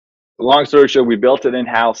long story short, we built it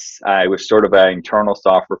in-house. It was sort of an internal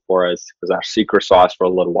software for us. It was our secret sauce for a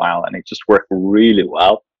little while, and it just worked really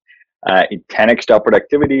well. It 10x our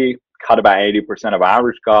productivity, cut about 80% of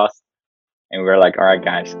average cost, and we were like, all right,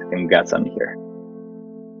 guys, I think we got something here.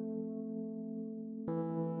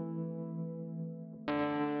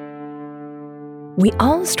 We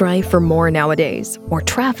all strive for more nowadays. More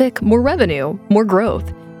traffic, more revenue, more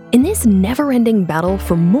growth. In this never-ending battle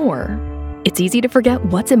for more, it's easy to forget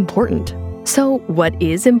what's important. So what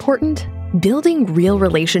is important? Building real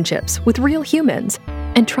relationships with real humans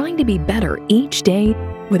and trying to be better each day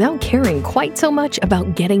without caring quite so much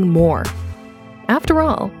about getting more. After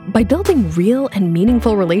all, by building real and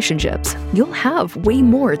meaningful relationships, you'll have way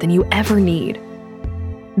more than you ever need.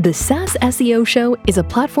 The SaaS SEO Show is a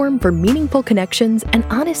platform for meaningful connections and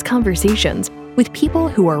honest conversations with people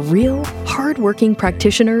who are real, hard-working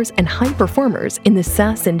practitioners and high performers in the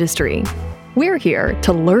SaaS industry. We're here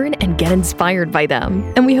to learn and get inspired by them,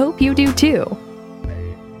 and we hope you do too.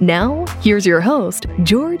 Now, here's your host,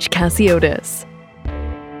 George Cassiotis.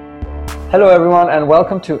 Hello everyone, and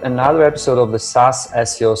welcome to another episode of the SaaS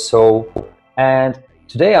SEO Show. And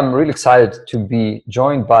today I'm really excited to be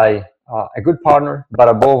joined by a good partner, but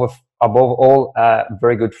above all, a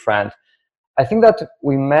very good friend. I think that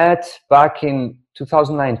we met back in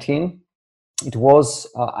 2019. It was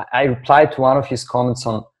I replied to one of his comments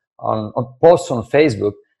on posts on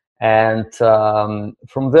Facebook, and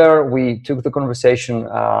from there we took the conversation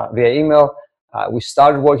via email. We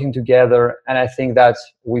started working together, and I think that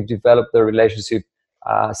we've developed the relationship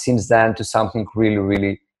since then to something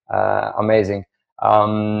really amazing.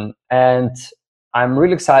 And I'm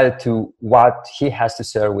really excited to what he has to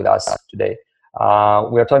share with us today.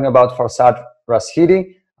 We are talking about Farzad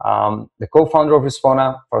Rashidi, the co-founder of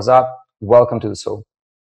Respona. Farzad, welcome to the show.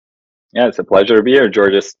 Yeah, it's a pleasure to be here,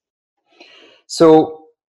 Georges. So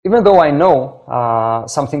even though I know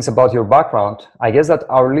some things about your background, I guess that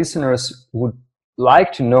our listeners would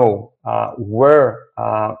like to know where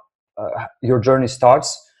your journey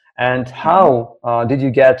starts and how did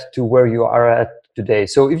you get to where you are at today.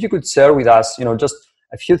 So if you could share with us, just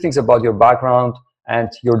a few things about your background and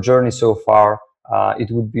your journey so far,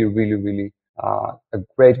 it would be really a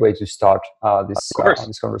great way to start this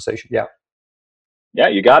conversation. Yeah,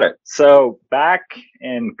 you got it. So back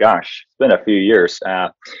in, it's been a few years.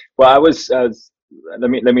 Let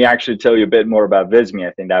me actually tell you a bit more about Visme.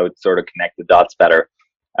 I think that would sort of connect the dots better.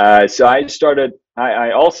 So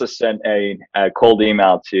I also sent a cold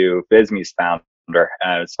email to Visme's founder.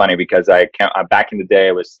 It's funny because back in the day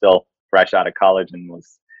I was still fresh out of college and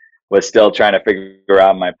was still trying to figure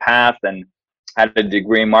out my path and had a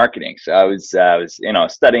degree in marketing. So I was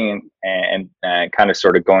studying and kind of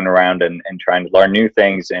sort of going around and trying to learn new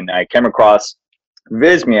things. And I came across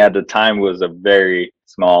Visme. At the time was a very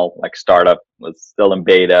small startup, was still in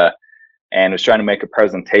beta, and was trying to make a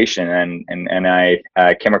presentation. And I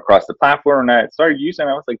came across the platform and I started using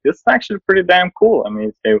it. I was like, this is actually pretty damn cool. I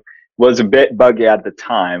mean, it was a bit buggy at the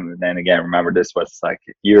time. And then again, remember, this was like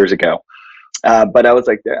years ago. But I was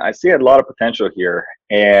like, I see a lot of potential here.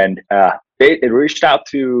 And it reached out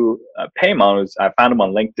to Paymon. I found him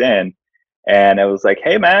on LinkedIn. And I was like,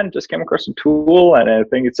 hey, man, just came across a tool. And I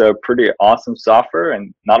think it's a pretty awesome software.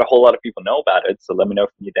 And not a whole lot of people know about it. So let me know if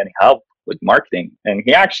you need any help with marketing. And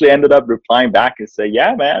he actually ended up replying back and say,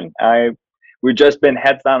 yeah, man, we've just been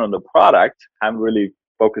heads down on the product. Haven't really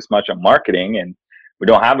focused much on marketing. And we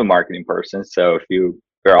don't have a marketing person. So if you're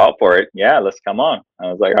all for it, yeah, let's come on. I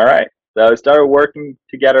was like, all right. So I started working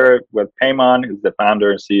together with Paymon, who's the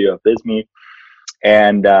founder and CEO of Visme.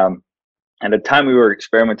 And at the time, we were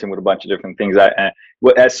experimenting with a bunch of different things.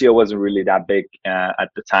 SEO wasn't really that big at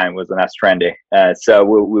the time, wasn't as trendy. So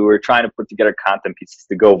we were trying to put together content pieces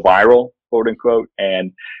to go viral, quote unquote,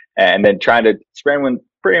 and then trying to experiment,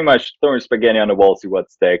 pretty much throwing spaghetti on the wall, see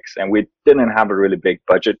what sticks. And we didn't have a really big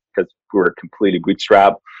budget because we were completely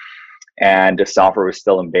bootstrapped, and the software was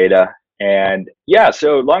still in beta. And yeah,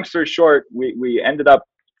 so long story short, we ended up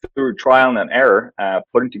through trial and error,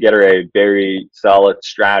 putting together a very solid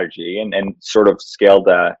strategy and sort of scaled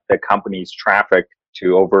the company's traffic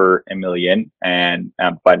to over 1 million. And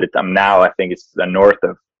by the time now, I think it's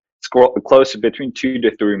close to between 2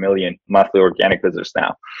 to 3 million monthly organic visitors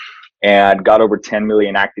now, and got over 10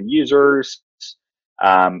 million active users,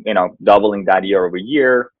 doubling that year over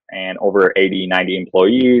year, and over 90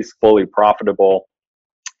 employees, fully profitable.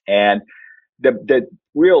 And the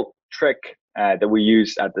real trick that we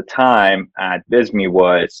used at the time at Visme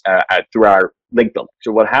was through our link building.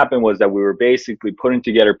 So what happened was that we were basically putting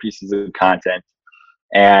together pieces of content,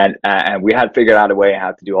 and we had figured out a way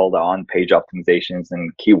how to do all the on-page optimizations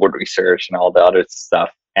and keyword research and all the other stuff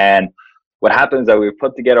And what happens is that we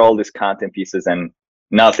put together all these content pieces and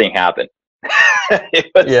nothing happened.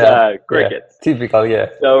 It was crickets. Typical, yeah.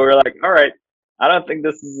 So we're like, all right, I don't think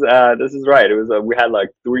this is right. It was we had like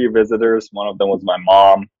 3 visitors. One of them was my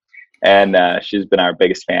mom, and she's been our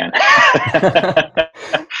biggest fan.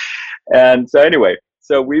 And so anyway,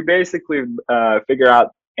 so we basically figured out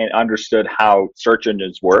and understood how search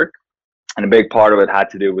engines work, and a big part of it had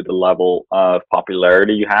to do with the level of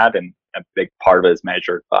popularity you had, and a big part of it is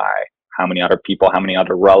measured by how many other people, how many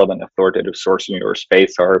other relevant, authoritative sources in your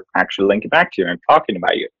space are actually linking back to you and talking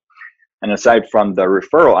about you. And aside from the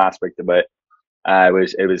referral aspect of it,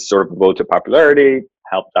 it was sort of a vote to popularity,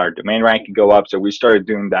 helped our domain ranking go up. So we started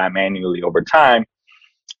doing that manually over time.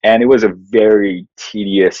 And it was a very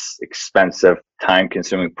tedious, expensive,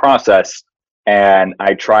 time-consuming process. And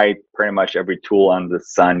I tried pretty much every tool under the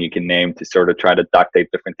sun you can name to sort of try to duct tape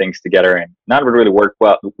different things together, and none of it really worked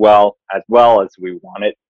well as we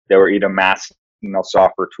wanted. They were either mass email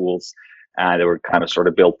software tools that were kind of sort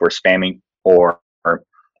of built for spamming, or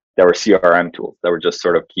there were CRM tools that were just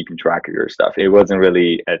sort of keeping track of your stuff. It wasn't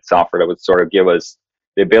really a software that would sort of give us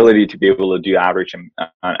the ability to be able to do outreach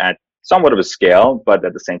at somewhat of a scale, but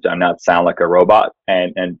at the same time not sound like a robot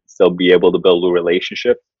and still be able to build a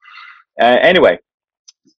relationship. Anyway,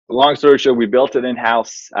 long story short, we built it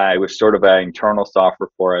in-house. It was sort of an internal software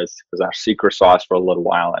for us. It was our secret sauce for a little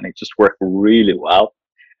while, and it just worked really well.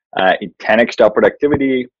 It 10x'd our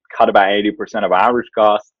productivity, cut about 80% of average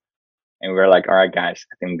cost. And we were like, all right, guys,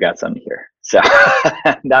 I think we got something here. So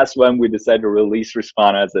that's when we decided to release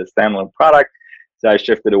Respona as a standalone product. So I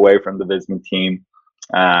shifted away from the Visme team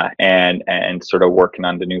and sort of working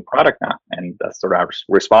on the new product now. And that's sort of how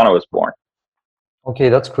Respona was born. Okay,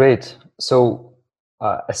 that's great. So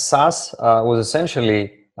a SaaS was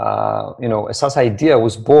essentially, a SaaS idea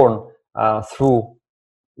was born through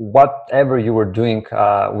whatever you were doing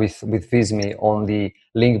with Visme on the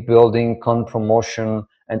link building, content promotion,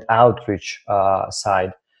 and outreach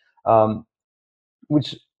side,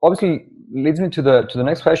 which obviously leads me to the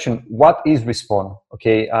next question. What is Respona?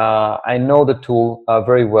 Okay, I know the tool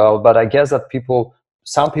very well, but I guess that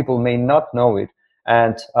some people may not know it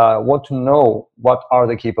and want to know what are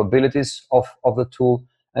the capabilities of the tool,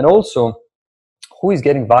 and also who is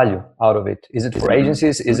getting value out of it. Is it for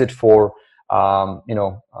agencies? Is it for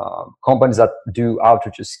companies that do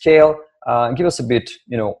outreach at scale? Give us a bit,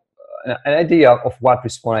 an idea of what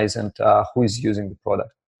Respona is and who is using the product.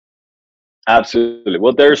 Absolutely.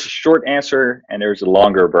 Well, there's a short answer and there's a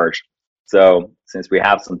longer version. So since we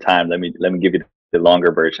have some time, let me give you the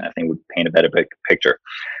longer version. I think would paint a better picture.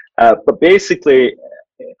 But basically,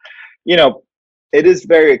 it is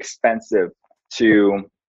very expensive to.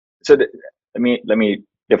 So let me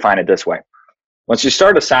define it this way. Once you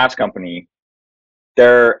start a SaaS company,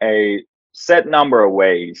 there are a set number of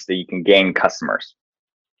ways that you can gain customers.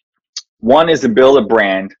 One is to build a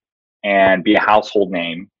brand and be a household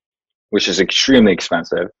name, which is extremely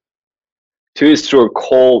expensive. 2 is through a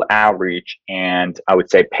cold outreach and I would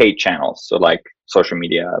say paid channels, so like social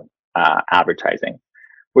media advertising,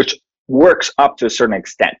 which works up to a certain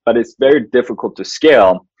extent, but it's very difficult to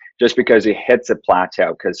scale just because it hits a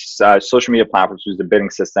plateau, because social media platforms use the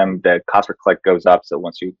bidding system, the cost per click goes up. So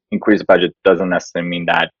once you increase the budget, doesn't necessarily mean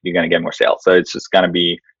that you're going to get more sales. So it's just going to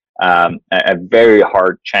be a very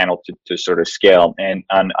hard channel to sort of scale. And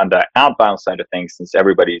on the outbound side of things, since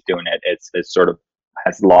everybody's doing it, it's sort of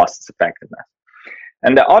has lost its effectiveness.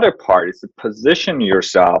 And the other part is to position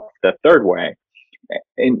yourself, the third way,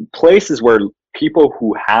 in places where people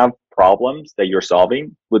who have problems that you're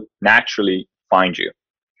solving would naturally find you.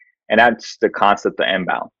 And that's the concept of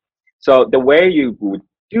inbound. So the way you would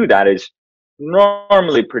do that is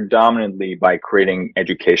normally predominantly by creating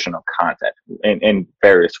educational content in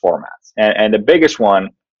various formats. And the biggest one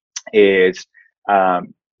is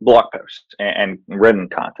blog posts and written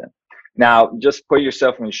content. Now, just put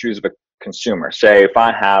yourself in the shoes of a consumer. Say if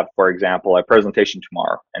I have, for example, a presentation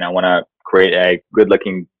tomorrow and I want to create a good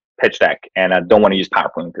looking pitch deck and I don't want to use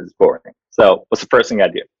PowerPoint because it's boring. So what's the first thing I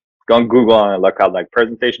do? Go on Google and look out like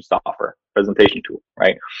presentation software, presentation tool,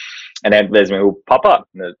 right? And then Visme will pop up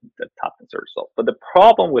in the top search results. But the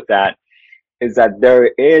problem with that is that there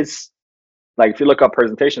is, like if you look up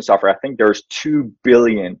presentation software, I think there's 2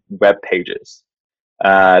 billion web pages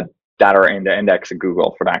that are in the index of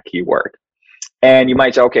Google for that keyword. And you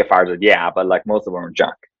might say, okay, Farzad, yeah, but like most of them are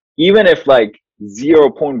junk. Even if like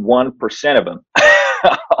 0.1% of them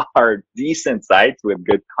are decent sites with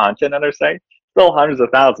good content on their site, still hundreds of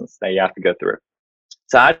thousands that you have to go through.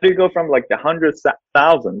 So how do you go from like the hundreds of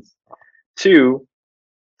thousands to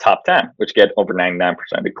top 10, which get over 99%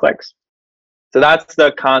 of the clicks? So that's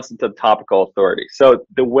the concept of topical authority. So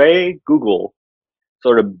the way Google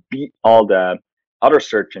sort of beat all the other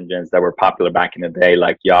search engines that were popular back in the day,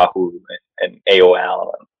 like Yahoo and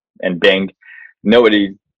AOL and Bing,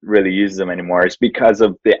 nobody really uses them anymore. It's because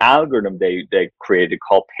of the algorithm they created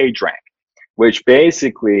called PageRank, which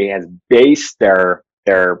basically has based their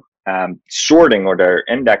sorting or their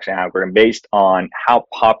indexing algorithm based on how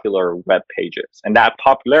popular web page is, and that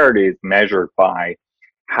popularity is measured by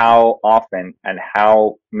how often and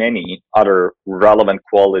how many other relevant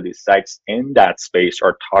quality sites in that space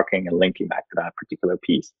are talking and linking back to that particular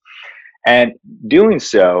piece. And doing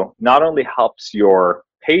so not only helps your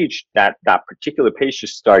page, that particular page, to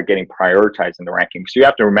start getting prioritized in the ranking. So you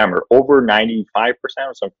have to remember, over 95%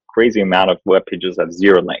 or some crazy amount of web pages have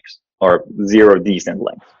zero links or zero decent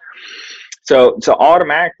links. So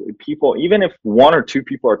automatically people, even if one or two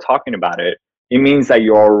people are talking about it, it means that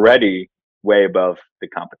you're already way above the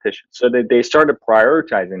competition. So they started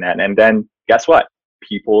prioritizing that, and then guess what?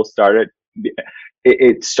 People started,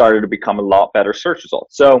 it started to become a lot better search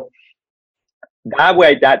results. So that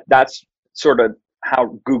way, that's sort of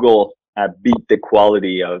how Google beat the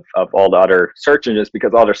quality of all the other search engines,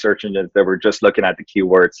 because other search engines, they were just looking at the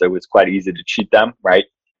keywords, so it was quite easy to cheat them, right?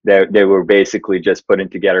 They were basically just putting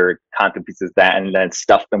together content pieces that and then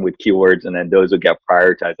stuff them with keywords, and then those would get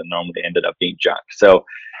prioritized and normally ended up being junk. So,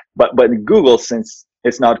 but Google, since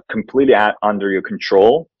it's not completely under your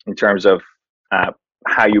control in terms of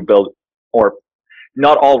how you build, or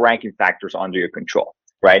not all ranking factors under your control,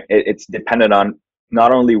 right? It's dependent on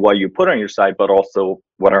not only what you put on your site, but also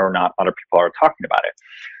whether or not other people are talking about it.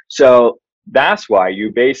 So that's why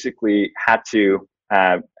you basically had to,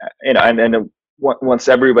 and then once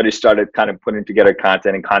everybody started kind of putting together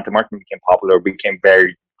content and content marketing became popular, became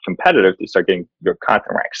very competitive to start getting your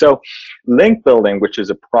content ranked. So link building, which is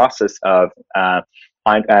a process of,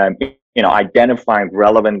 identifying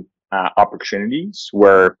relevant opportunities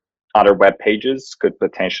where other web pages could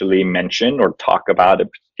potentially mention or talk about a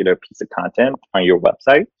particular piece of content on your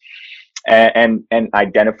website, and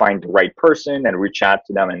identifying the right person and reach out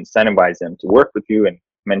to them and incentivize them to work with you and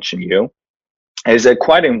mention you, is a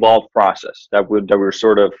quite involved process that we're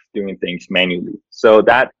sort of doing things manually. So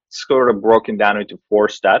that's sort of broken down into 4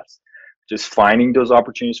 steps. Just finding those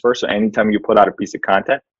opportunities first. So anytime you put out a piece of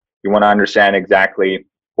content, you want to understand exactly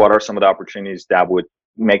what are some of the opportunities that would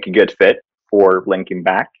make a good fit for linking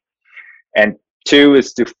back. And 2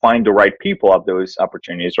 is to find the right people of those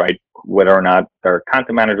opportunities, right? Whether or not they're a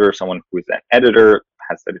content manager, someone who's an editor,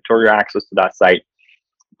 has editorial access to that site,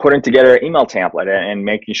 putting together an email template and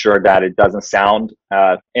making sure that it doesn't sound,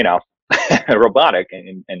 robotic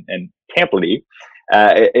and template-y,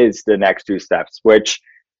 is the next 2 steps, which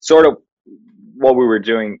sort of what we were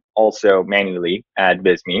doing also manually at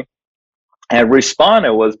Visme. And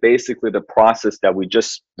Respona was basically the process that we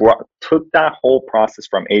just took that whole process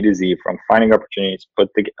from A to Z, from finding opportunities,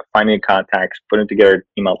 finding contacts, putting together an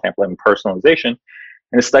email template and personalization,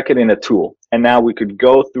 and stuck it in a tool. And now we could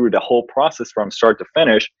go through the whole process from start to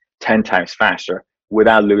finish 10 times faster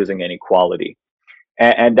without losing any quality.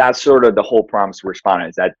 And that's sort of the whole promise of Respona,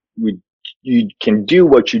 is that you can do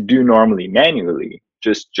what you do normally manually,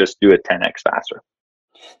 just do it 10x faster.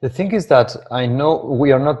 The thing is that I know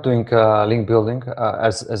we are not doing link building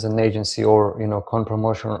as an agency or content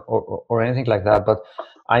promotion or anything like that, but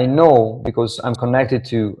I know because I'm connected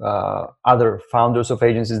to other founders of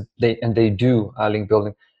agencies, they do link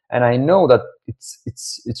building, and I know that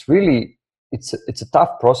it's really a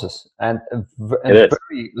tough process and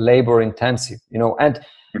very labor intensive, and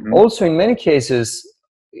also in many cases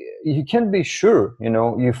you can't be sure,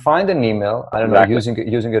 you find an email, I don't know,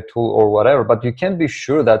 using a tool or whatever, but you can't be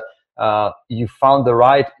sure that you found the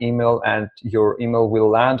right email and your email will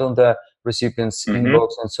land on the recipient's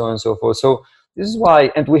inbox and so on and so forth. So this is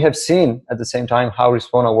why, and we have seen at the same time how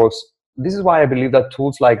Respona works. This is why I believe that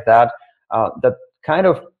tools like that, that kind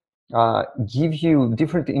of give you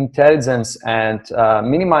different intelligence and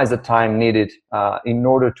minimize the time needed in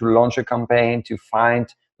order to launch a campaign, to find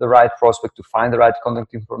the right prospect, to find the right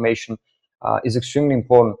contact information, is extremely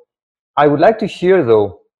important. I would like to hear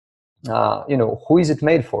though, who is it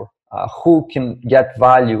made for? Who can get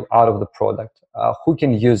value out of the product? Who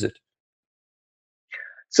can use it?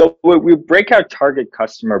 So we break our target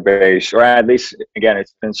customer base, or at least, again,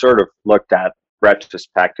 it's been sort of looked at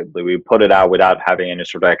retrospectively. We put it out without having any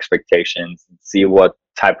sort of expectations, and see what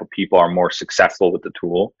type of people are more successful with the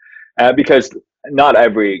tool, because not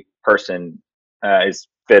every person is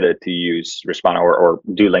fitted to use Respona or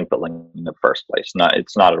do link building in the first place.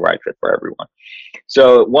 It's not a right fit for everyone.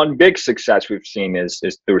 So one big success we've seen is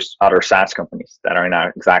there's other SaaS companies that are in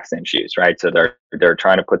our exact same shoes, right? So they're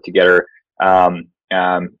trying to put together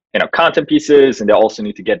content pieces, and they also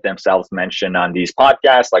need to get themselves mentioned on these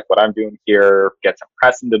podcasts, like what I'm doing here, get some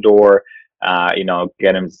press in the door,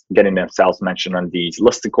 getting themselves mentioned on these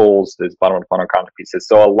listicles, these bottom of the funnel content pieces.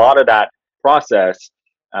 So a lot of that process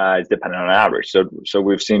is dependent on average. So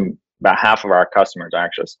we've seen about half of our customers are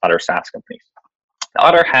actually other SaaS companies. The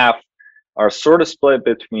other half are sort of split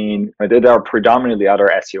between, they are predominantly other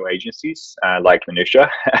SEO agencies like Minutia,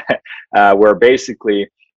 where basically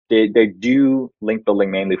they do link building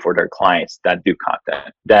mainly for their clients that do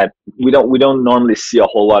content. That we don't normally see a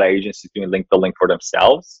whole lot of agencies doing link building for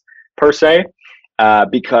themselves per se,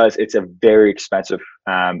 because it's a very expensive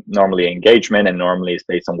normally engagement, and normally it's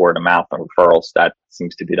based on word of mouth and referrals. That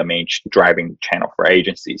seems to be the main driving channel for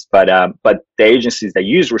agencies. But the agencies that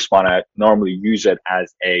use Respona normally use it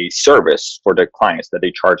as a service for their clients that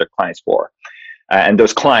they charge their clients for. And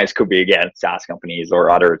those clients could be, again, SaaS companies or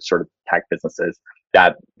other sort of tech businesses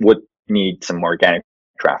that would need some organic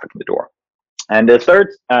traffic in the door. And the third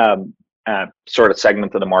sort of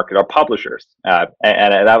segment of the market are publishers. And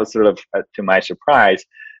that was sort of, to my surprise,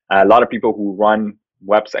 a lot of people who run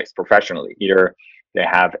websites professionally. Either they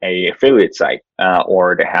have a affiliate site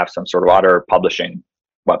or they have some sort of other publishing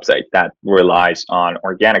website that relies on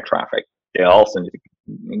organic traffic. They also need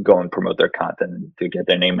to go and promote their content to get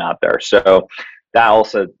their name out there. So that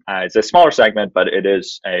also is a smaller segment, but it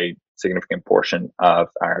is a significant portion of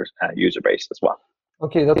our user base as well.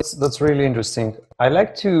 Okay, that's really interesting. I'd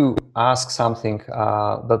like to ask something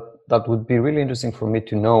that would be really interesting for me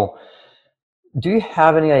to know. Do you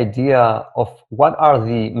have any idea of what are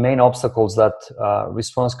the main obstacles that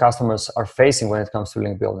Response customers are facing when it comes to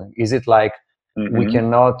link building? Is it like we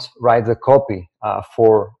cannot write the copy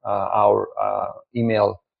for our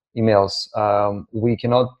emails? We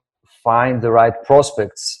cannot find the right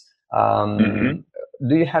prospects.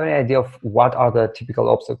 Do you have any idea of what are the typical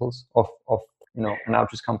obstacles of an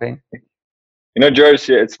outreach campaign? George,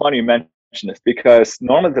 it's funny you mention this, because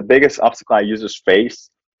normally the biggest obstacle our users face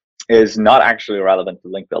is not actually relevant to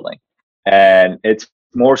link building. And it's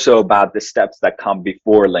more so about the steps that come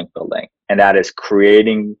before link building, and that is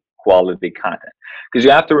creating quality content. Because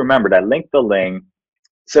you have to remember that link building,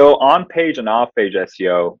 so on page and off page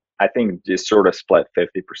SEO, I think just sort of split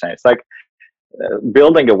 50%. It's like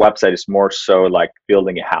building a website is more so like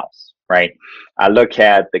building a house, right? I look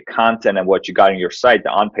at the content and what you got on your site.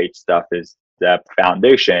 The on-page stuff is the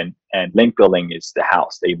foundation, and link building is the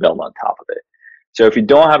house that you build on top of it. So if you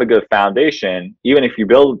don't have a good foundation, even if you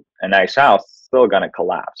build a nice house, it's still going to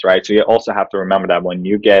collapse, right? So you also have to remember that when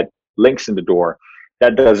you get links in the door,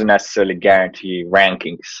 that doesn't necessarily guarantee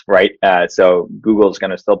rankings, right? So Google's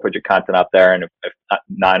going to still put your content up there, and if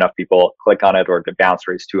not enough people click on it, or the bounce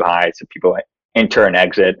rate is too high, so people enter and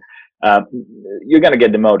exit, you're going to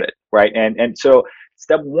get demoted, right? And so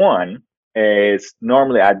step one is,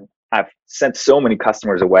 normally I've sent so many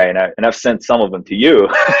customers away, and I've sent some of them to you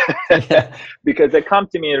because they come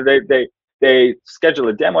to me and they schedule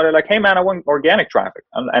a demo. They're like, hey man, I want organic traffic.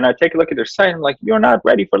 And I take a look at their site, and I'm like, you're not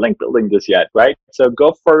ready for link building just yet, right? So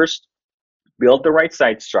go first, build the right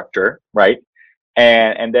site structure, right?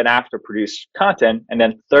 And then after, produce content. And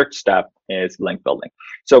then third step is link building.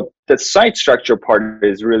 So the site structure part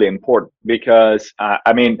is really important, because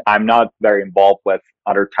I'm not very involved with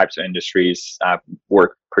other types of industries. I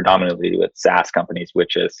work predominantly with SaaS companies,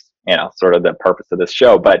 which is sort of the purpose of this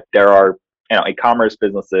show. But there are e-commerce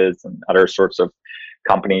businesses and other sorts of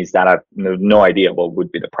companies that have no idea what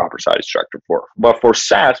would be the proper site structure for. But for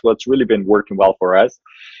SaaS, what's really been working well for us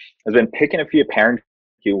has been picking a few apparent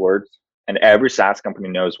keywords, and every SaaS company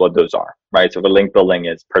knows what those are, right? So the link building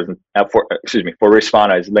is for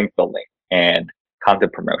Respona is link building and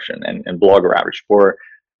content promotion and blogger average. For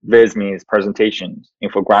Visme is presentations,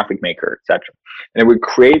 infographic maker, etc. And then we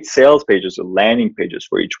create sales pages or landing pages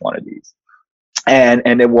for each one of these. And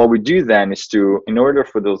then what we do then is in order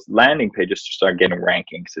for those landing pages to start getting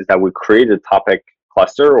rankings, is that we create a topic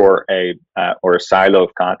cluster or a silo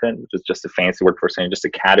of content, which is just a fancy word for saying just a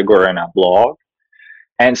category in our blog,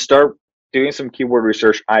 and start doing some keyword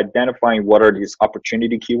research, identifying what are these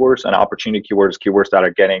opportunity keywords. And opportunity keywords that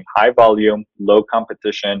are getting high volume, low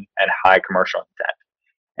competition, and high commercial intent.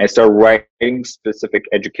 And start writing specific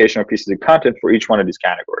educational pieces of content for each one of these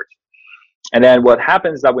categories. And then what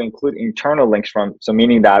happens is that we include internal links so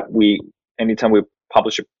meaning that anytime we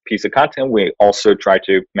publish a piece of content, we also try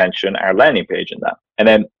to mention our landing page in that. And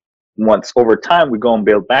then once over time, we go and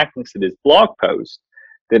build backlinks to this blog post,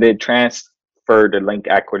 that it transfer the link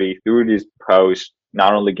equity through these posts,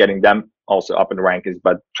 not only getting them also up in the rankings,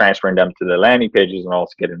 but transferring them to the landing pages and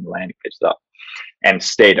also getting the landing pages up and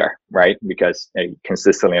stay there, right? Because they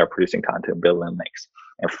consistently are producing content, building links.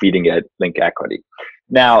 and feeding it link equity.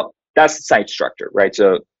 Now, that's the site structure, right?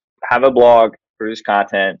 So have a blog, produce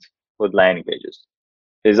content with landing pages.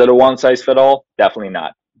 Is it a one size fit all? Definitely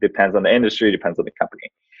not. Depends on the industry, depends on the company.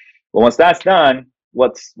 But once that's done,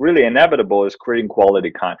 what's really inevitable is creating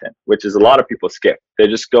quality content, which is a lot of people skip. They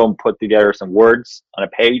just go and put together some words on a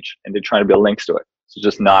page and they're trying to build links to it. It's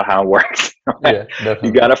just not how it works. Right? Yeah, definitely.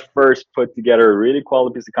 You got to first put together a really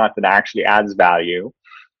quality piece of content that actually adds value,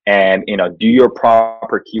 and do your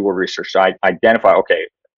proper keyword research. So identify, okay,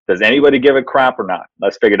 does anybody give a crap or not?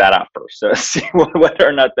 Let's figure that out first. So see whether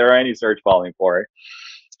or not there are any search volume for it.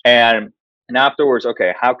 And afterwards,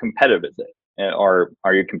 okay, how competitive is it? Or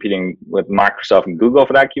are you competing with Microsoft and Google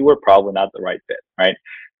for that keyword? Probably not the right fit, right?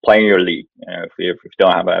 Playing your league. If you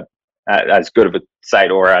don't have as good of a site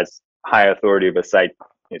or as high authority of a site,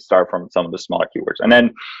 you start from some of the smaller keywords. And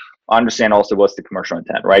then understand also what's the commercial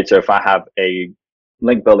intent, right? So if I have a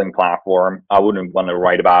link building platform, I wouldn't want to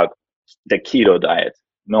write about the keto diet,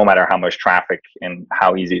 no matter how much traffic and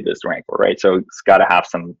how easy it is to rank for, right? So it's got to have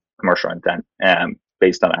some commercial intent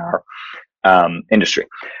based on our industry.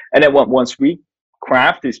 And then once we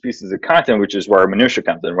craft these pieces of content, which is where minutia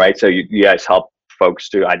comes in, right? So you guys help folks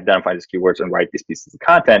to identify these keywords and write these pieces of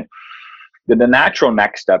content. Then the natural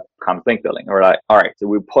next step comes link building. We're like, all right, so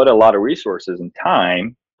we put a lot of resources and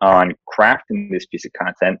time on crafting this piece of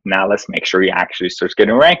content. Now let's make sure he actually starts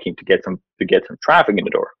getting ranking to get some traffic in the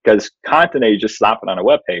door. Because content that you just slap it on a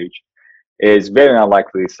web page is very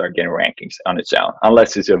unlikely to start getting rankings on its own,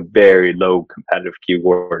 unless it's a very low competitive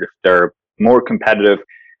keyword. If they're more competitive,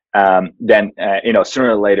 then sooner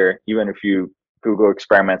or later, even if Google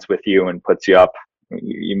experiments with you and puts you up,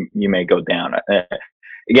 you may go down.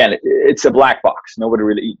 Again, it's a black box.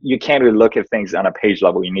 You can't really look at things on a page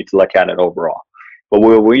level. You need to look at it overall. But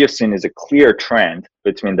what we have seen is a clear trend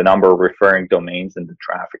between the number of referring domains and the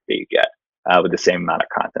traffic that you get with the same amount of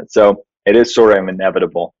content. So it is sort of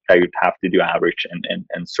inevitable that you'd have to do outreach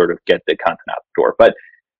and sort of get the content out the door. But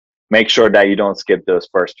make sure that you don't skip those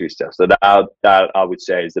first two steps. So that I would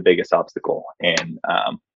say is the biggest obstacle in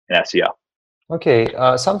SEO. Okay,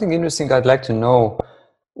 something interesting I'd like to know.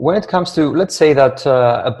 When it comes to, let's say that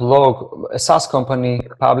a SaaS company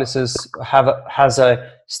has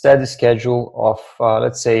a steady schedule of,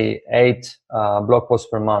 let's say, 8 blog posts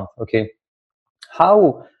per month. Okay,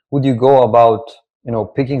 how would you go about,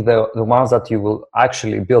 picking the ones that you will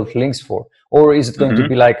actually build links for? Or is it going to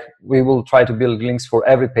be like, we will try to build links for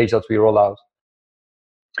every page that we roll out?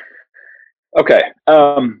 Okay.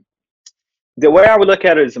 The way I would look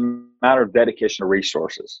at it is a matter of dedication to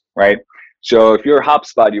resources, right? So if you're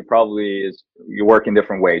HubSpot, you work in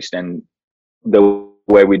different ways than the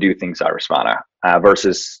way we do things at Respona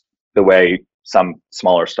versus the way some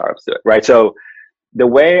smaller startups do it, right? So the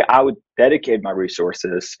way I would dedicate my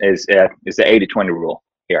resources is the 80-20 rule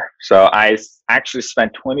here. So I actually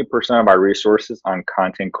spend 20% of my resources on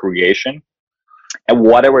content creation, and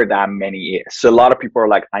whatever that many is. So a lot of people are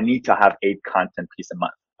like, I need to have 8 content pieces a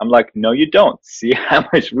month. I'm like, no, you don't. See how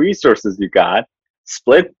much resources you got,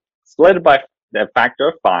 split it by the factor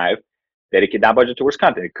of 5, dedicate that budget towards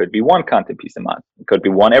content. It could be 1 content piece a month. It could be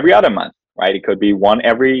 1 every other month, right? It could be 1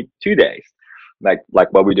 every 2 days, like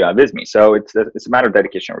what we do at Visme. So it's a matter of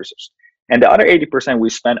dedication and research. And the other 80% we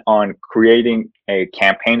spend on creating a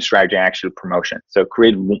campaign strategy and actual promotion. So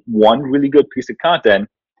create 1 really good piece of content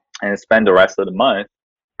and spend the rest of the month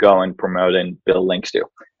go and promote and build links to.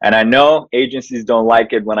 And I know agencies don't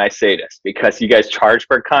like it when I say this because you guys charge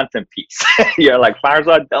per content piece. You're like,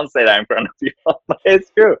 Farzad, don't say that in front of people. But it's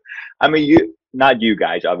true. I mean, not you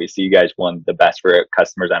guys, obviously, you guys want the best for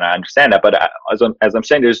customers, and I understand that. But as I'm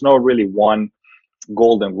saying, there's no really one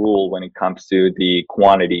golden rule when it comes to the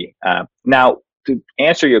quantity. Now, to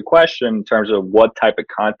answer your question in terms of what type of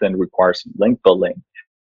content requires link building,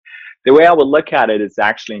 the way I would look at it is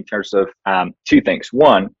actually in terms of 2 things.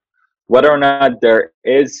 One, whether or not there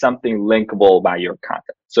is something linkable about your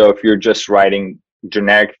content. So if you're just writing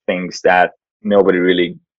generic things that nobody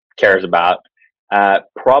really cares about,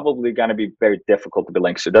 probably going to be very difficult to be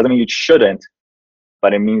linked. So it doesn't mean you shouldn't,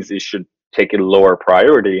 but it means you should take a lower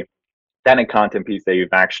priority than a content piece that you've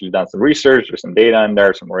actually done some research or some data in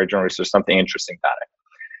there, some original research, something interesting about it.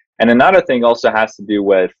 And another thing also has to do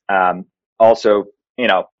with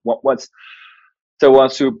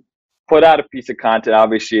once you put out a piece of content,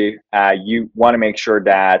 obviously you want to make sure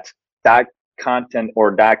that content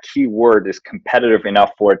or that keyword is competitive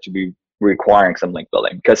enough for it to be requiring some link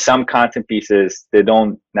building, because some content pieces, they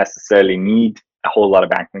don't necessarily need a whole lot of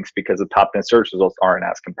backlinks because the top 10 search results aren't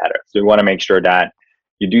as competitive. So you want to make sure that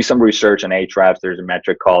you do some research on Ahrefs. There's a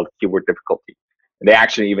metric called keyword difficulty. They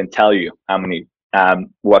actually even tell you how many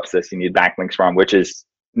websites you need backlinks from, which is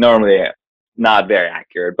normally not very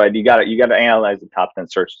accurate, but you gotta analyze the top 10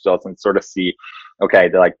 search results and sort of see, okay,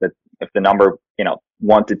 if the number,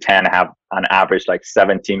 1 to 10 have on average like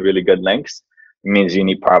 17 really good links, it means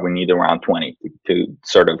you probably need around 20 to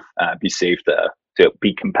sort of be safe to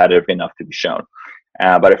be competitive enough to be shown.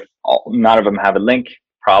 But if none of them have a link,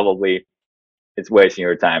 probably it's wasting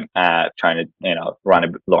your time trying to run a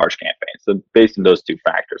large campaign. So based on those two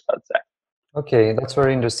factors, I'd say. Okay, that's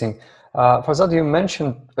very interesting. Farzad, you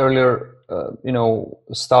mentioned earlier,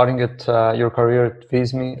 starting at your career at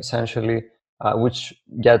Visme, essentially, which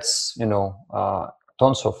gets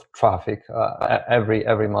tons of traffic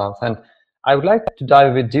every month. And I would like to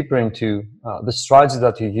dive a bit deeper into the strategies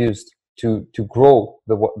that you used to grow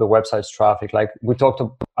the website's traffic. Like we talked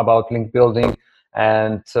about link building,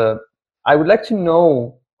 and I would like to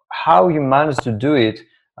know how you managed to do it.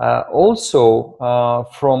 Also,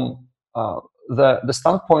 from the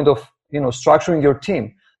standpoint of structuring your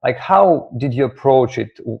team, like how did you approach it?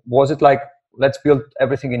 Was it like, let's build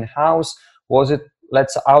everything in house? Was it,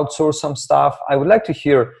 let's outsource some stuff? I would like to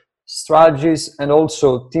hear strategies and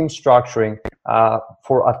also team structuring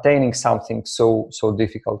for attaining something so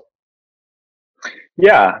difficult.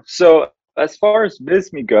 Yeah, so as far as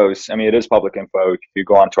Visme goes, I mean, it is public info. If you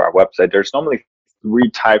go onto our website, there's normally 3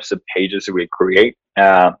 types of pages that we create,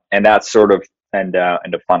 and that's sort of in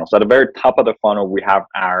the funnel. So at the very top of the funnel, we have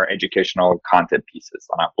our educational content pieces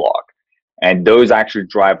on our blog, and those actually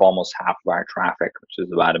drive almost half of our traffic, which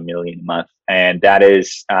is about 1 million a month. And that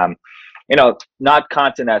is, not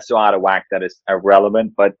content that's so out of whack that is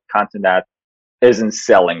irrelevant, but content that isn't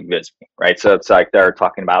selling Visme, right? So it's like they're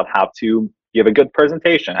talking about how to give a good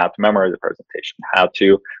presentation, how to memorize the presentation,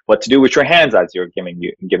 what to do with your hands as you're giving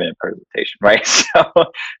a presentation, right?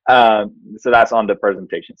 So that's on the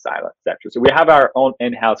presentation side, etc. So we have our own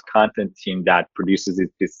in-house content team that produces these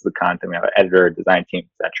pieces of content. We have an editor, design team,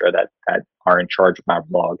 etc. that are in charge of our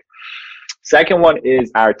blog. Second one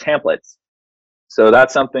is our templates. So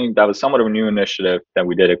that's something that was somewhat of a new initiative that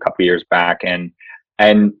we did a couple years back, and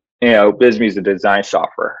Visme is a design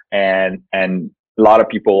software, and a lot of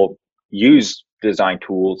people use design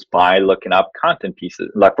tools by looking up content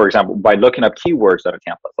pieces. Like, for example, by looking up keywords that are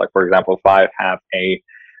templates. Like, for example, if I have a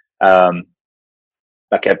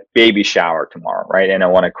baby shower tomorrow, right, and I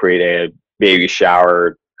want to create a baby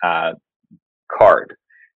shower card,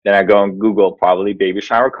 then I go on Google probably baby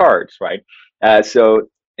shower cards, right?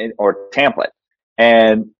 Or template.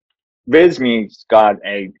 And Visme's got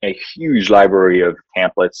a huge library of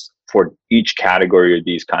templates for each category of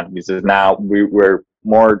these content pieces. Now we're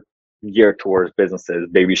more geared towards businesses.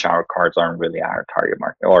 Baby shower cards aren't really our target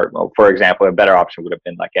market. Or for example, a better option would have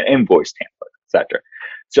been like an invoice template, etc.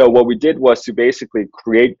 So what we did was to basically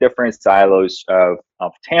create different silos of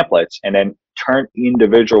templates, and then turn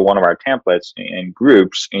individual one of our templates in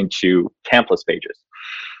groups into templates pages.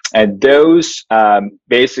 And those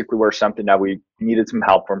basically were something that we needed some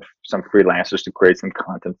help from some freelancers to create some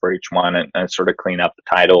content for each one, and sort of clean up the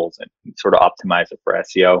titles and sort of optimize it for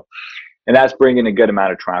SEO. And that's bringing a good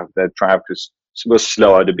amount of traffic. That traffic was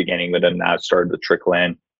slow at the beginning, but then now it started to trickle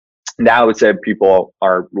in. Now I would say people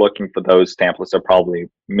are looking for those templates. They're probably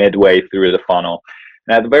midway through the funnel.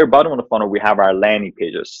 And at the very bottom of the funnel, we have our landing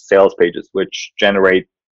pages, sales pages, which generate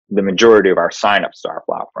the majority of our signups to our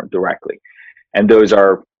platform directly. And those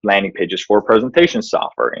are landing pages for presentation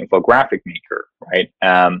software, infographic maker, right,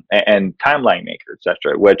 and timeline maker,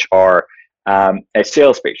 etc., which are a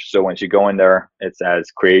sales page. So once you go in there, it says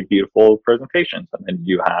create beautiful presentations, and then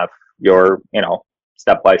you have your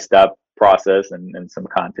step-by-step process and some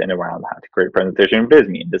content around how to create a presentation in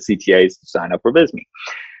Visme, and the CTAs to sign up for Visme.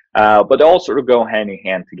 But they all sort of go hand in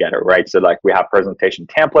hand together, right? So like we have presentation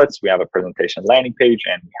templates, we have a presentation landing page,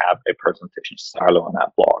 and we have a presentation silo on that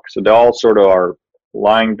blog. So they all sort of are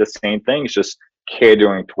lying the same thing. It's just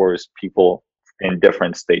catering towards people in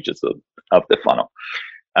different stages of the funnel.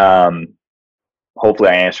 Hopefully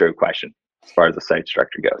I answered your question as far as the site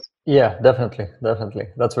structure goes. Yeah, definitely.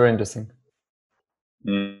 That's very interesting.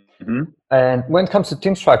 Mm-hmm. And when it comes to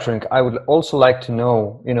team structuring, I would also like to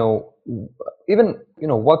know,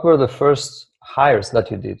 what were the first hires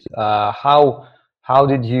that you did? How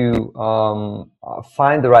did you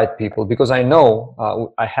find the right people? Because I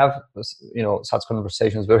know I have such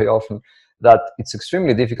conversations very often, that it's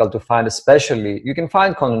extremely difficult to find. Especially, you can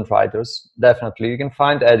find content writers, definitely, you can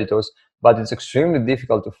find editors, but it's extremely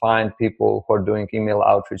difficult to find people who are doing email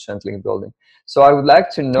outreach and link building. So I would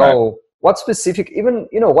like to know what specific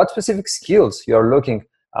skills you are looking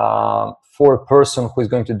for a person who is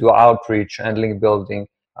going to do outreach and link building,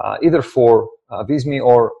 either for Visme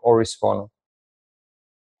or Respona.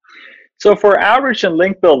 So for outreach and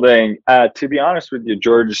link building, to be honest with you,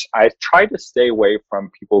 George, I try to stay away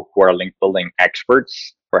from people who are link building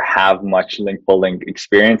experts or have much link building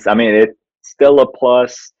experience. I mean, it's still a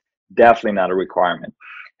plus, definitely not a requirement.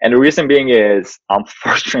 And the reason being is,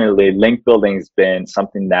 unfortunately, link building has been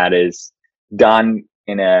something that is done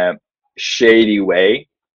in a shady way,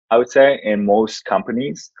 I would say, in most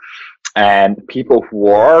companies. And people who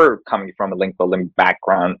are coming from a link building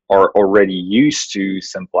background are already used to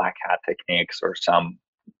some black hat techniques or some,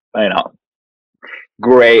 you know,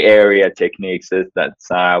 gray area techniques. That's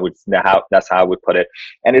how I would put it.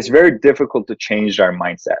 And it's very difficult to change our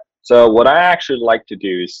mindset. So what I actually like to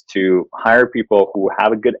do is to hire people who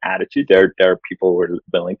have a good attitude. They're people who are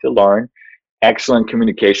willing to learn, excellent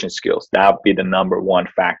communication skills. That would be the number one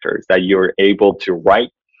factor, is that you're able to write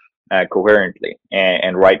coherently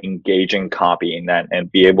and write engaging copy,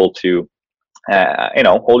 and be able to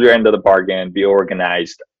hold your end of the bargain, be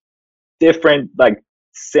organized, different, like,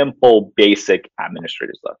 simple basic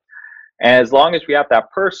administrative stuff. And as long as we have that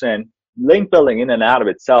person, link building in and out of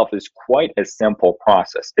itself is quite a simple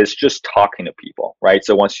process. It's just talking to people, right?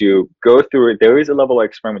 So once you go through it, there is a level of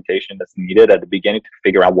experimentation that's needed at the beginning to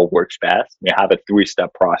figure out what works best. We have a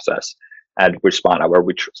 3-step process at Respona, where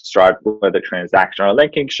we start with a transactional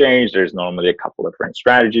link exchange. There's normally a couple of different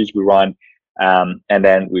strategies we run, and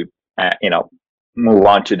then we move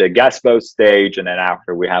on to the guest vote stage, and then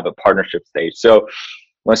after we have a partnership stage. So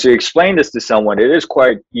once you explain this to someone, it is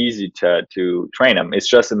quite easy to train them. It's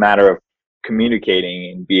just a matter of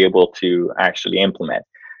communicating and be able to actually implement.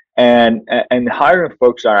 And hiring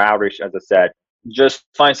folks on outreach, as I said, just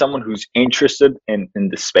find someone who's interested in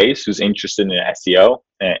the space, who's interested in SEO,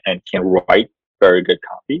 and can write very good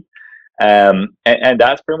copy. And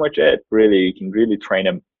that's pretty much it, really. You can really train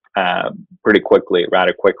them rather quickly.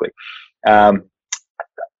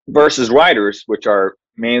 Versus writers, which are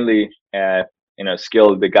mainly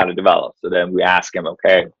skills they got to develop. So then we ask them,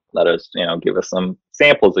 okay, let us, give us some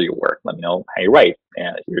samples of your work. Let me know how you write.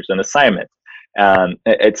 And here's an assignment.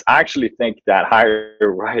 It's actually think that hiring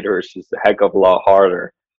writers is a heck of a lot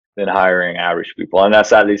harder than hiring average people. And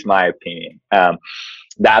that's at least my opinion.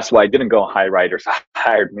 That's why I didn't go hire writers. I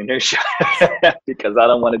hired minutia because I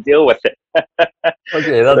don't want to deal with it.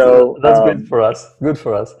 Okay, that's good for us. Good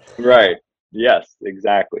for us. Right. Yes,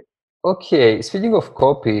 exactly. Okay, speaking of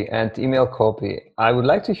copy and email copy, I would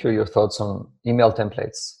like to hear your thoughts on email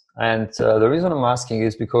templates. And the reason I'm asking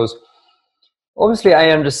is because obviously I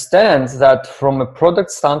understand that from a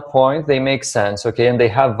product standpoint, they make sense, okay, and they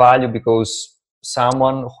have value because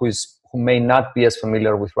someone who may not be as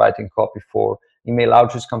familiar with writing copy for email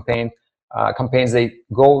outreach campaigns, they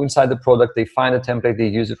go inside the product, they find a template, they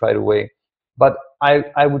use it right away. But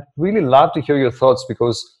I would really love to hear your thoughts,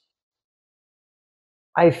 because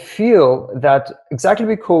I feel that exactly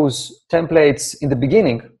because templates in the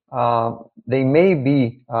beginning, they may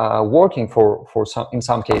be working for some, in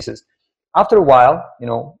some cases. After a while,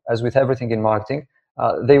 as with everything in marketing,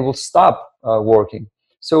 they will stop working.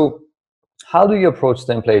 So how do you approach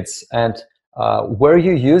templates, and were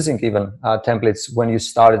you using even templates when you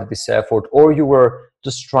started this effort, or you were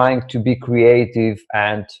just trying to be creative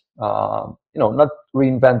and not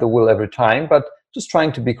reinvent the wheel every time, but just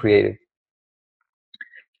trying to be creative?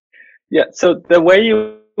 Yeah, so the way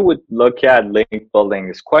you would look at link building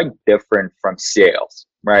is quite different from sales,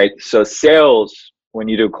 right? So sales, when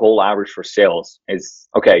you do cold outreach for sales, is,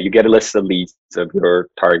 okay, you get a list of leads of your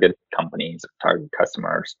target companies, target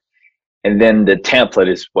customers, and then the template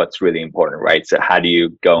is what's really important, right? So how do you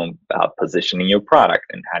go about positioning your product,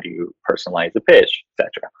 and how do you personalize the pitch,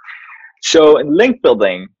 etc. So in link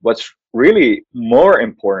building, what's really more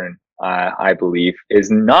important, I believe,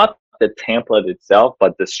 is not the template itself,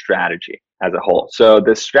 but the strategy as a whole. So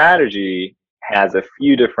the strategy has a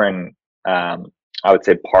few different, I would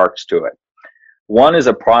say, parts to it. One is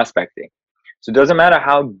a prospecting. So it doesn't matter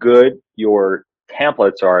how good your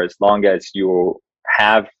templates are, as long as you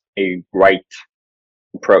have a right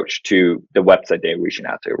approach to the website they're reaching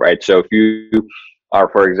out to, right? So if you are,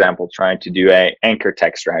 for example, trying to do a anchor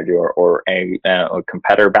text strategy or a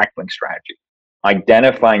competitor backlink strategy,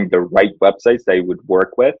 identifying the right websites they would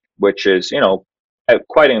work with, which is, a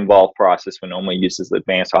quite involved process. We normally uses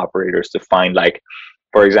advanced operators to find, like,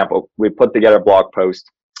 for example, we put together a blog post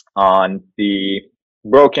on the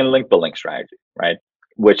broken link building strategy, right?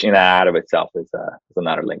 Which in and out of itself is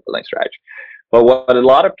another link building strategy. But what a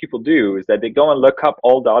lot of people do is that they go and look up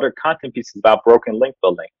all the other content pieces about broken link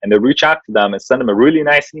building, and they reach out to them and send them a really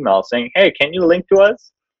nice email saying, hey, can you link to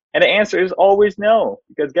us? And the answer is always no,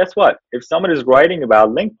 because guess what? If someone is writing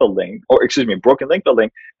about link building, or broken link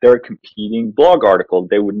building, they're a competing blog article.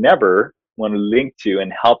 They would never want to link to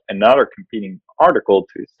and help another competing article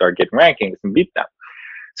to start getting rankings and beat them.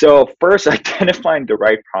 So first, identifying the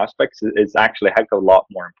right prospects is actually a heck of a lot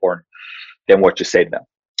more important than what you say to them.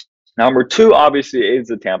 Number two, obviously, is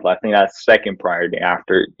the template. I think that's second priority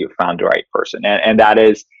after you found the right person. And that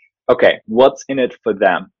is, okay, what's in it for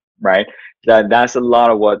them, right? That's a lot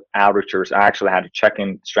of what outreachers. I actually had a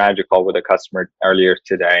check-in strategy call with a customer earlier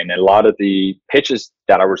today. And a lot of the pitches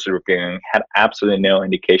that I was reviewing had absolutely no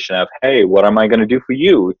indication of, hey, what am I going to do for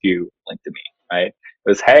you if you link to me, right? It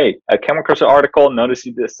was, hey, I came across an article, noticed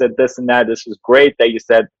you said this and that. This was great that you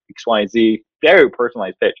said X, Y, Z. Very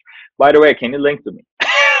personalized pitch. By the way, can you link to me?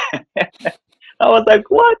 I was like,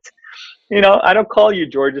 what? You know, I don't call you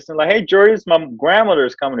Georges and like, hey, Georges, my grandmother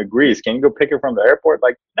is coming to Greece. Can you go pick her from the airport?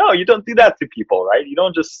 Like, no, you don't do that to people, right? You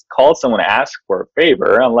don't just call someone to ask for a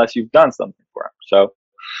favor unless you've done something for them.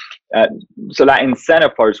 So that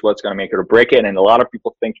incentive part is what's going to make it or break it. And a lot of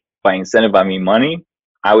people think by incentive, I mean money.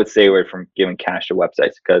 I would stay away from giving cash to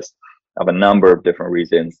websites because of a number of different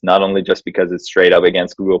reasons, not only just because it's straight up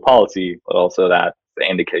against Google policy, but also that the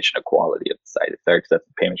indication of quality of the site. If they're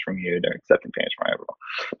accepting payments from you, they're accepting payments from everyone.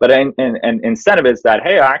 But an incentive is that,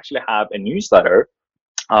 hey, I actually have a newsletter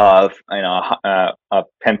of of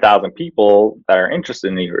 10,000 people that are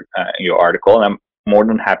interested in your article, and I'm more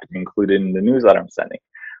than happy to include it in the newsletter I'm sending.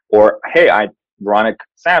 Or, hey, I run a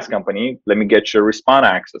SaaS company, let me get your Respona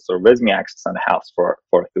access or Visme access on the house for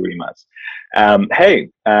 3 months. Hey,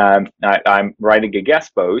 I'm writing a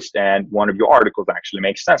guest post and one of your articles actually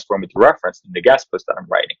makes sense for me to reference in the guest post that I'm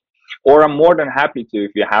writing. Or I'm more than happy to,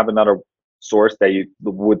 if you have another source that you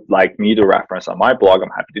would like me to reference on my blog, I'm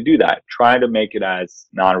happy to do that. Try to make it as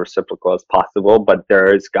non-reciprocal as possible, but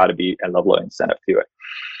there's got to be a level of incentive to it.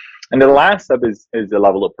 And the last step is the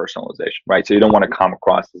level of personalization, right? So you don't want to come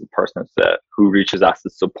across as a person who reaches us to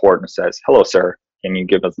support and says, hello, sir, can you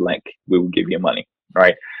give us a link? We will give you money,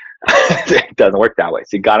 right? It doesn't work that way.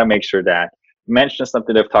 So you got to make sure that you mention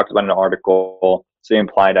something they've talked about in the article. So you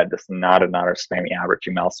imply that this is not another spammy average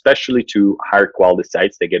email, especially to higher quality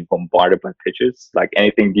sites. They get bombarded by pitches, like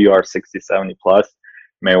anything DR 60, 70 plus.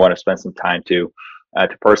 You may want to spend some time to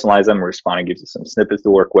personalize them. Respona gives you some snippets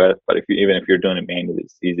to work with, but even if you're doing it manually,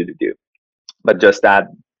 it's easy to do. But just that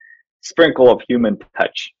sprinkle of human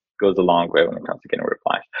touch goes a long way when it comes to getting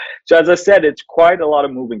replies. So as I said, it's quite a lot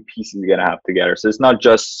of moving pieces you're gonna have together. So it's not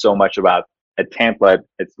just so much about a template,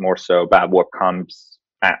 it's more so about what comes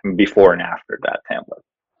before and after that template.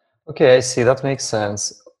 Okay, I see, that makes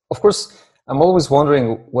sense. Of course, I'm always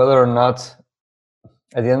wondering whether or not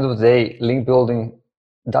at the end of the day, link building,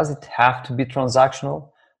 does it have to be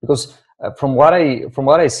transactional? Because from what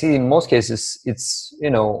I see in most cases, it's,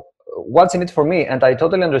 you know, what's in it for me, and I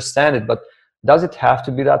totally understand it, but does it have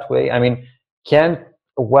to be that way? I mean, can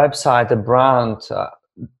a website, a brand,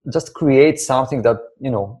 just create something that,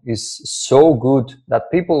 you know, is so good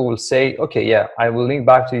that people will say, okay, yeah, I will link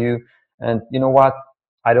back to you, and you know what,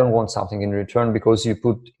 I don't want something in return because you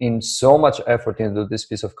put in so much effort into this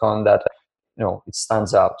piece of content that, you know, it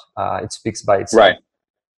stands out, it speaks by itself. Right.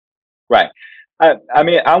 Right. I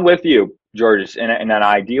mean, I'm with you, George. In an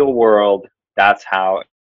ideal world, that's how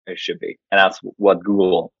it should be, and that's what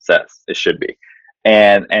Google says it should be.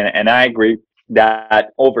 And I agree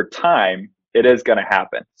that over time it is going to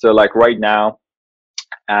happen. So, like right now,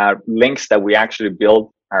 links that we actually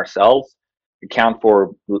build ourselves account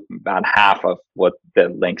for about half of what the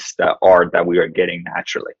links that we are getting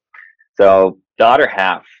naturally. So the other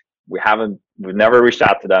half, we've never reached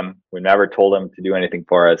out to them. We've never told them to do anything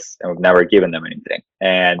for us, and we've never given them anything.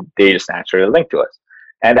 And they just naturally link to us.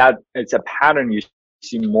 And that it's a pattern you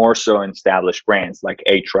see more so in established brands like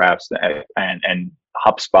Ahrefs and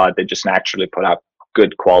HubSpot that just naturally put out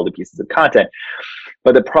good quality pieces of content.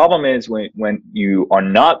 But the problem is when you are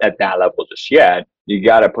not at that level just yet, you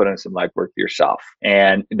got to put in some legwork yourself.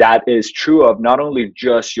 And that is true of not only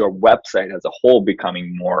just your website as a whole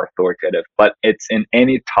becoming more authoritative, but it's in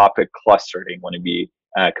any topic cluster that you want to be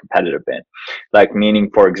competitive in. Like meaning,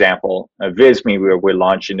 for example, Visme, we're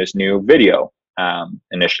launching this new video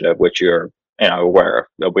initiative, which you're aware of.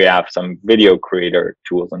 That we have some video creator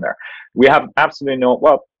tools in there. We have absolutely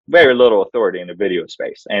very little authority in the video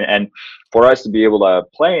space, and for us to be able to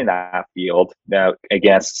play in that field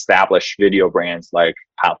against established video brands like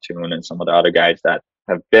Powtoon and some of the other guys that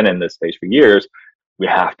have been in this space for years, we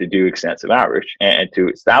have to do extensive outreach and to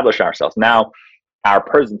establish ourselves. Now, our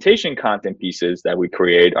presentation content pieces that we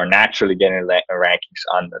create are naturally getting rankings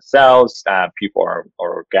on themselves. People are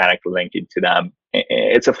organically linking to them.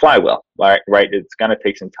 It's a flywheel, right? It's going to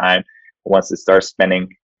take some time. Once it starts spinning,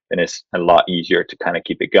 then it's a lot easier to kind of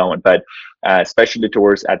keep it going. But especially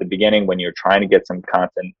towards at the beginning when you're trying to get some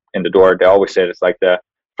content in the door, they always say it's like the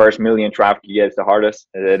first million traffic you get is the hardest.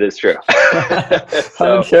 It is true.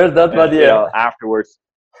 So, I'm sure that, but you know, afterwards,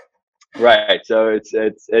 right? So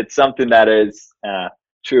it's something that is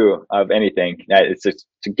true of anything. It's just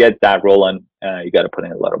to get that rolling, you got to put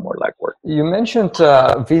in a lot of more legwork. You mentioned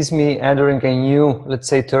Visme entering a new, let's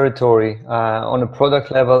say, territory on a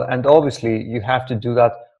product level, and obviously you have to do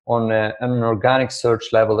that on an organic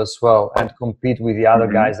search level as well, and compete with the other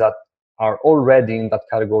guys that are already in that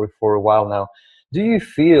category for a while now. Do you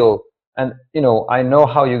feel, and you know, I know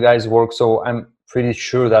how you guys work, so I'm pretty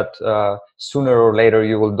sure that sooner or later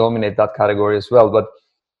you will dominate that category as well. But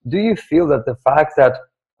do you feel that the fact that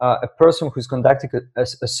a person who's conducting a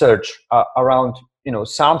search around, you know,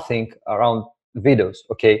 something around videos,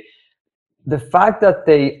 okay, the fact that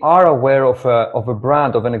they are aware of a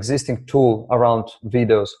brand, of an existing tool around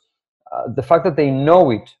videos, the fact that they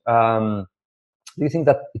know it, do you think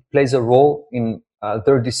that it plays a role in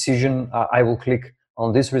their decision? I will click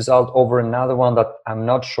on this result over another one that I'm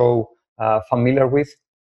not so familiar with?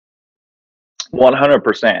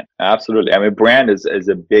 100%, absolutely. I mean, brand is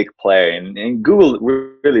a big play, and Google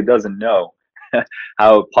really doesn't know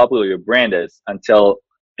how popular your brand is until,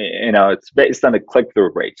 you know, it's based on the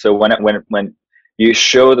click-through rate. So when you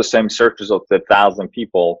show the same search result to 1,000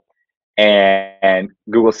 people, and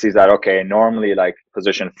Google sees that, okay, normally like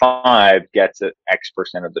position 5 gets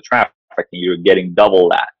X% of the traffic, and you're getting double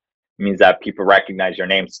that. It means that people recognize your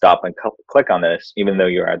name, stop and click on this, even though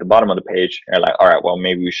you're at the bottom of the page. They're like, all right, well,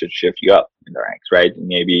 maybe we should shift you up in the ranks, right?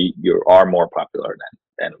 Maybe you are more popular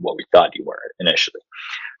than what we thought you were initially.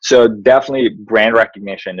 So definitely brand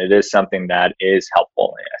recognition, it is something that is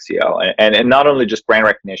helpful in SEO, and not only just brand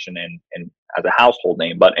recognition in as a household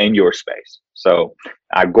name, but in your space. So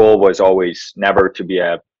our goal was always never to be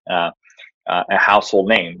a household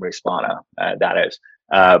name, Respona, that is.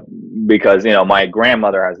 Because, you know, my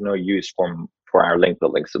grandmother has no use for our link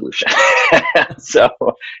building solution. So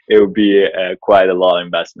it would be quite a lot of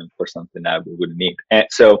investment for something that we would need. And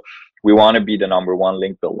so we want to be the #1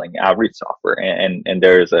 link building outreach software. And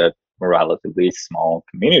there's a relatively small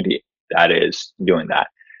community that is doing that.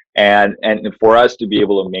 And for us to be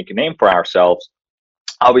able to make a name for ourselves,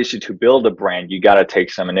 obviously to build a brand, you got to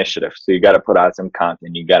take some initiative. So you got to put out some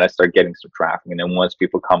content, you got to start getting some traffic. And then once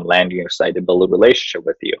people come landing your site, they build a relationship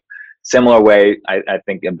with you. Similar way, I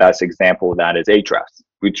think the best example of that is Ahrefs.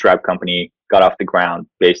 Bootstrap company got off the ground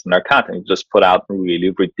based on their content. Just put out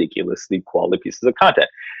really ridiculously quality pieces of content.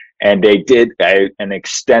 And they did an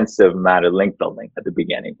extensive amount of link building at the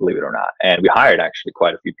beginning, believe it or not. And we hired actually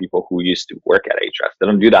quite a few people who used to work at Ahrefs. They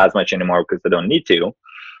don't do that as much anymore because they don't need to,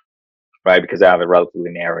 right? Because they have a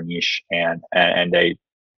relatively narrow niche and they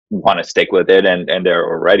want to stick with it, and they're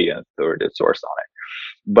already a authoritative source on it.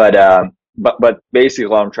 But basically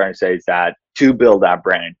what I'm trying to say is that to build that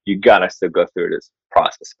brand, you gotta still go through this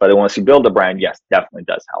process. But once you build the brand, yes, definitely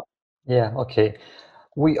does help. Yeah, okay.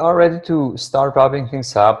 We are ready to start wrapping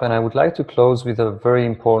things up, and I would like to close with a very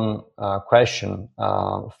important question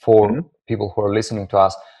for people who are listening to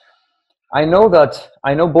us. I know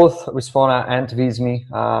both Respona and Visme,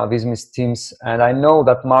 Visme's teams, and I know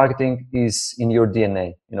that marketing is in your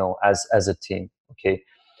DNA, you know, as a team, okay?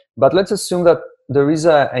 But let's assume that there is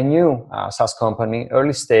a new SaaS company,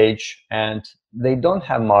 early stage, and they don't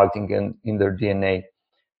have marketing in their DNA.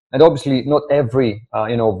 And obviously, not every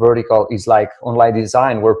vertical is like online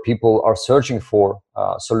design, where people are searching for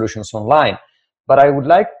solutions online. But I would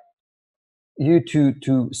like you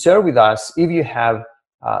to share with us if you have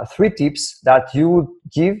 3 tips that you would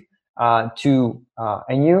give to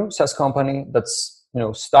a new SaaS company that's, you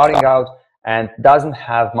know, starting out and doesn't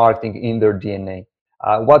have marketing in their DNA.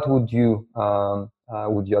 What would you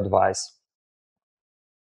advise?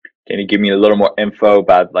 Can you give me a little more info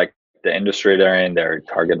about like the industry they're in, their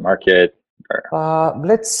target market, or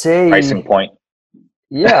let's say pricing point?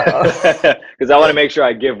 Yeah, because I want to make sure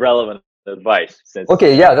I give relevant advice.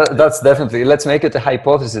 Okay, yeah, that's definitely. Let's make it a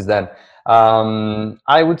hypothesis then.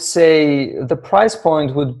 I would say the price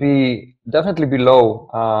point would be definitely below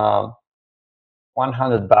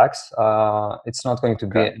 $100. It's not going to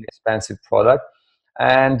be an expensive product,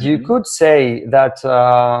 and you could say that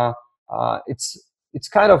it's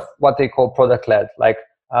kind of what they call product led. Like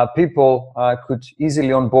people could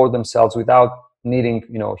easily onboard themselves without needing,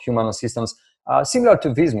 you know, human assistance, similar to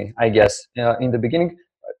Visme, I guess. In the beginning,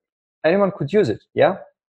 anyone could use it. Yeah.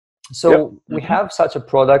 So we have such a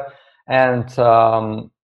product, and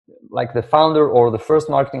like the founder or the first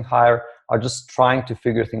marketing hire are just trying to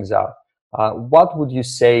figure things out. What would you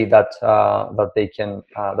say that that they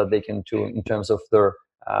can do in terms of their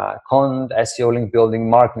content, SEO, link building,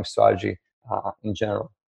 marketing strategy in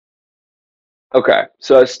general? Okay,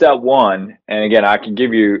 so step one, and again, I can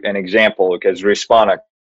give you an example because Respona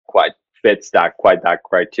quite fits that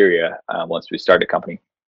criteria once we start a company.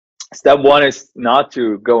 Step one is not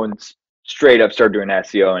to go and straight up start doing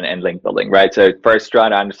SEO and link building, right? So first try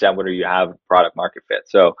to understand whether you have product market fit.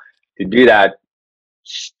 So to do that,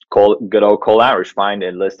 good old cold outreach, find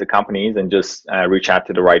a list of companies and just reach out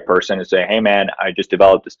to the right person and say, hey man, I just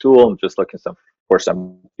developed this tool. I'm just looking for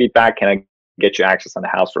some feedback. Can I get you access on the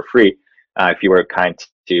house for free? If you were kind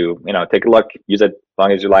to, take a look, use it as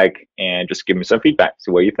long as you like, and just give me some feedback,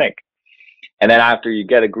 see what you think. And then after you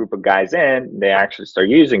get a group of guys in, they actually start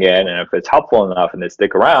using it. And if it's helpful enough and they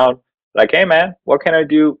stick around, like, hey man, what can I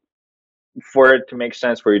do for it to make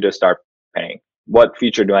sense for you to start paying? What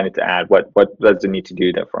feature do I need to add? What does it need to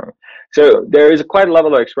do that for me? So there is quite a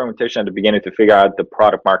level of experimentation at the beginning to figure out the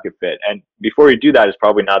product market fit. And before you do that, it's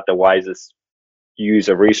probably not the wisest use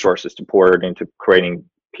of resources to pour it into creating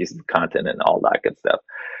pieces of content and all that good stuff.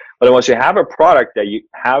 But once you have a product that you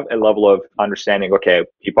have a level of understanding, okay,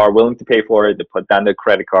 people are willing to pay for it, they put down their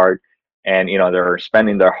credit card, and they're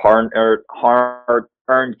spending their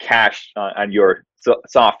hard-earned cash on your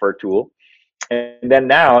software tool. And then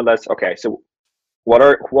now so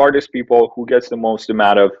who are these people? Who gets the most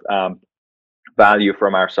amount of value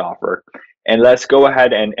from our software? And let's go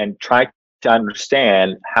ahead and try to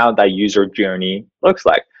understand how that user journey looks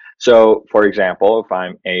like. So, for example, if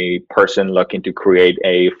I'm a person looking to create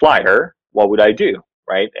a flyer, what would I do,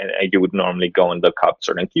 right? And I would normally go and look up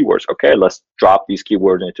certain keywords. Okay, let's drop these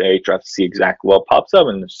keywords into Ahrefs to see exactly what pops up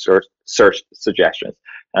in the search suggestions.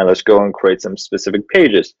 And let's go and create some specific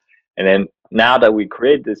pages. And then now that we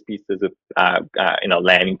create these pieces of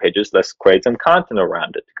landing pages, let's create some content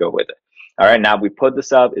around it to go with it. All right, now we put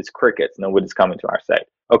this up, it's crickets, nobody's coming to our site.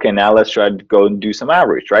 Okay, now let's try to go and do some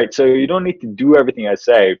outreach, right? So you don't need to do everything I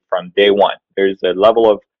say from day one. There's a level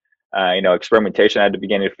of experimentation at the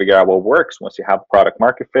beginning to figure out what works. Once you have product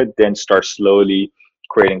market fit, then start slowly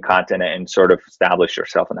creating content and sort of establish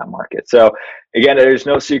yourself in that market. So again, there's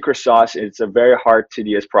no secret sauce. It's a very hard,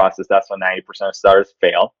 tedious process. That's why 90% of starters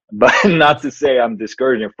fail. But not to say I'm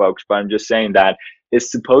discouraging folks, but I'm just saying that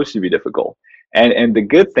it's supposed to be difficult. And the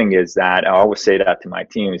good thing is that I always say that to my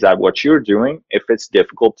team is that what you're doing, if it's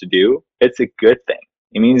difficult to do, it's a good thing.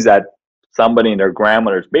 It means that somebody in their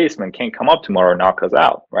grandmother's basement can't come up tomorrow and knock us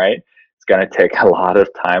out, right? It's going to take a lot of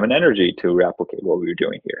time and energy to replicate what we're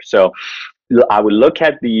doing here. So I would look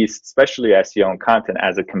at these, especially SEO and content,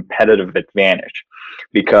 as a competitive advantage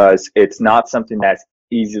because it's not something that's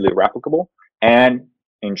easily replicable and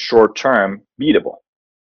in short term beatable.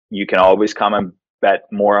 You can always come and bet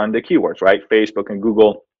more on the keywords, right? Facebook and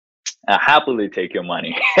Google happily take your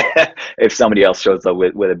money if somebody else shows up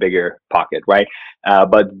with a bigger pocket, right?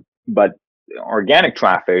 But organic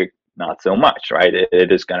traffic, not so much, right?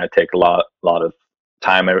 It is going to take a lot of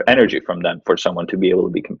time and energy from them for someone to be able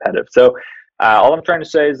to be competitive. So all I'm trying to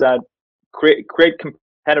say is that create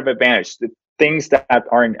competitive advantage. The things that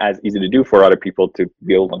aren't as easy to do for other people to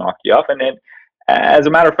be able to knock you off, and then as a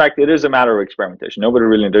matter of fact, it is a matter of experimentation.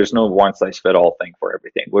 There's no one size fit all thing for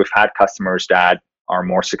everything. We've had customers that are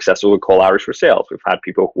more successful with cold outreach for sales. We've had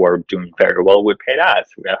people who are doing very well with paid ads.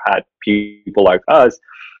 We have had people like us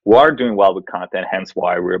who are doing well with content, hence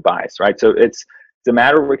why we're biased, right? So it's a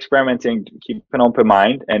matter of experimenting, keep an open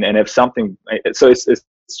mind, and if something, so it's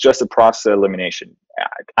just a process of elimination.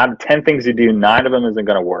 Out of 10 things you do, 9 of them isn't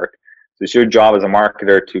going to work. So it's your job as a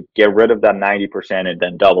marketer to get rid of that 90% and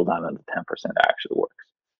then double down on the 10% that actually works.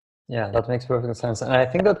 Yeah, that makes perfect sense. And I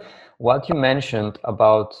think that what you mentioned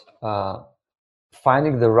about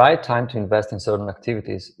finding the right time to invest in certain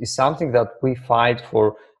activities is something that we fight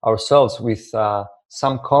for ourselves with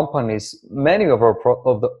some companies. Many of our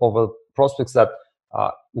prospects that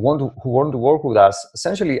who want to work with us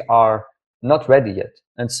essentially are not ready yet.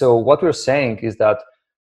 And so what we're saying is that,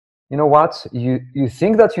 you know what, you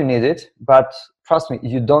think that you need it, but trust me,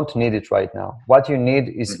 you don't need it right now. What you need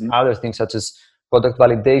is other things such as product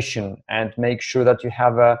validation and make sure that you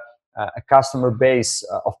have a customer base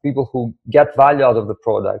of people who get value out of the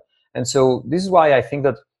product. And so this is why I think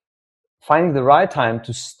that finding the right time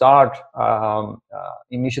to start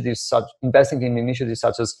investing in initiatives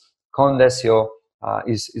such as content SEO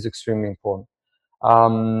is extremely important.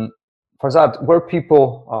 Farzad, where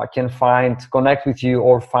people can connect with you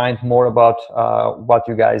or find more about what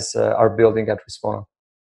you guys are building at Respona?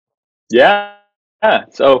 Yeah.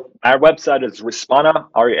 So our website is Respona,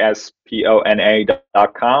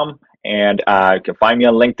 Respona.com. And you can find me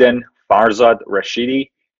on LinkedIn, Farzad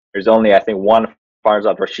Rashidi. There's only, I think, one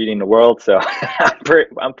Farzad Rashidi in the world. So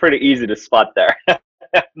I'm pretty easy to spot there.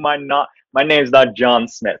 my name's not John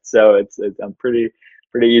Smith, so I'm pretty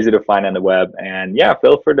easy to find on the web. And yeah,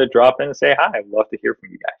 feel free to drop in and say hi. I'd love to hear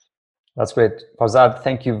from you guys. That's great. Farzad,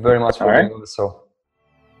 thank you very much for being on the show.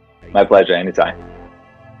 My pleasure, anytime.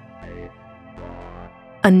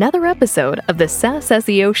 Another episode of the SaaS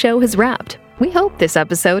SEO Show has wrapped. We hope this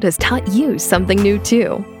episode has taught you something new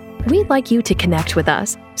too. We'd like you to connect with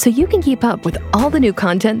us so you can keep up with all the new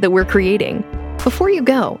content that we're creating. Before you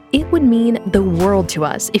go, it would mean the world to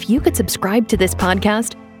us if you could subscribe to this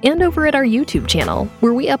podcast and over at our YouTube channel,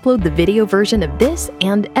 where we upload the video version of this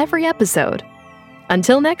and every episode.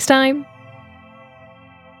 Until next time.